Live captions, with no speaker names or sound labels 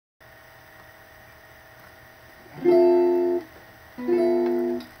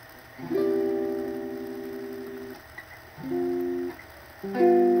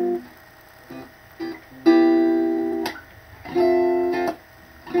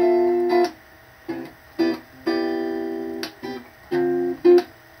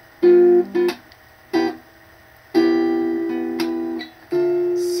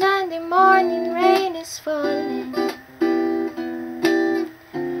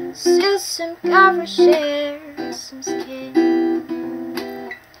Still some cover shares some skin.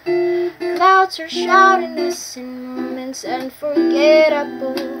 Clouds are shrouding us in moments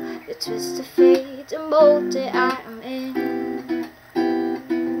unforgettable. The twist of fate, the mold that I am in.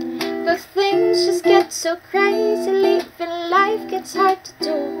 But things just get so crazy, living life gets hard to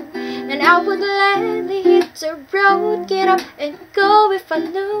do. And I would gladly hit the road, get up and go if I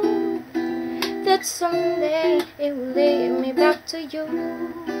knew that someday it will lead me back to you.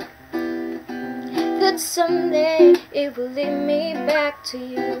 That someday it will lead me back to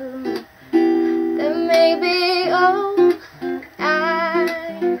you. That maybe all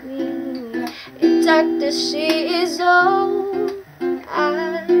I need. In darkness she is all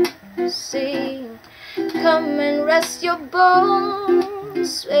I see. Come and rest your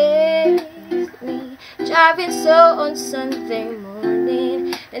bones with me. Driving slow on Sunday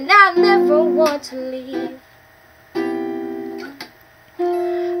morning, and I never want to leave.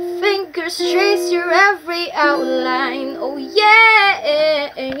 Fingers trace your every outline, oh yeah.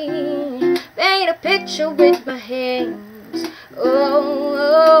 Paint a picture with my hands,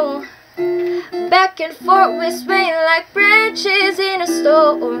 oh. Back and forth we swing like branches in a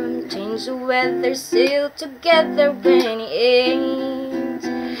storm. Change the weather, still together when it ends.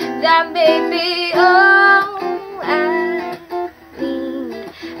 That may be all I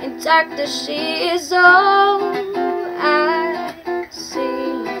need. In darkness she is all I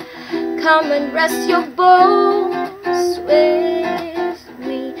see. Come and rest your bones with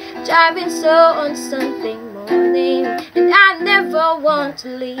me. Driving slow on Sunday morning, and I never want to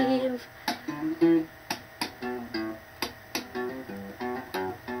leave.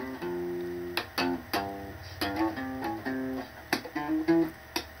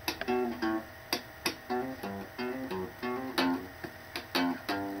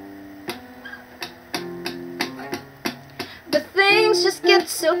 But things just get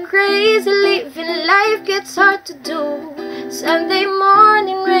so crazy, living life gets hard to do. Sunday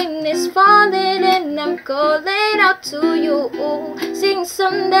morning rain is falling, and I'm calling out to you. Sing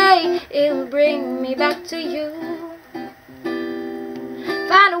someday it will bring me back to you.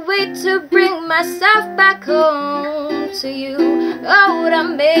 Find a way to bring myself back home to you. Oh, that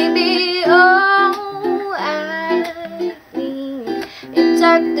may be all I need. In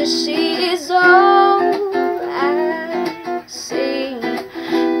darkness she is all I see.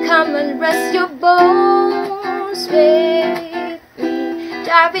 Come and rest your bones with me.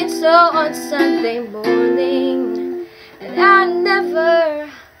 Driving slow on Sunday morning, and I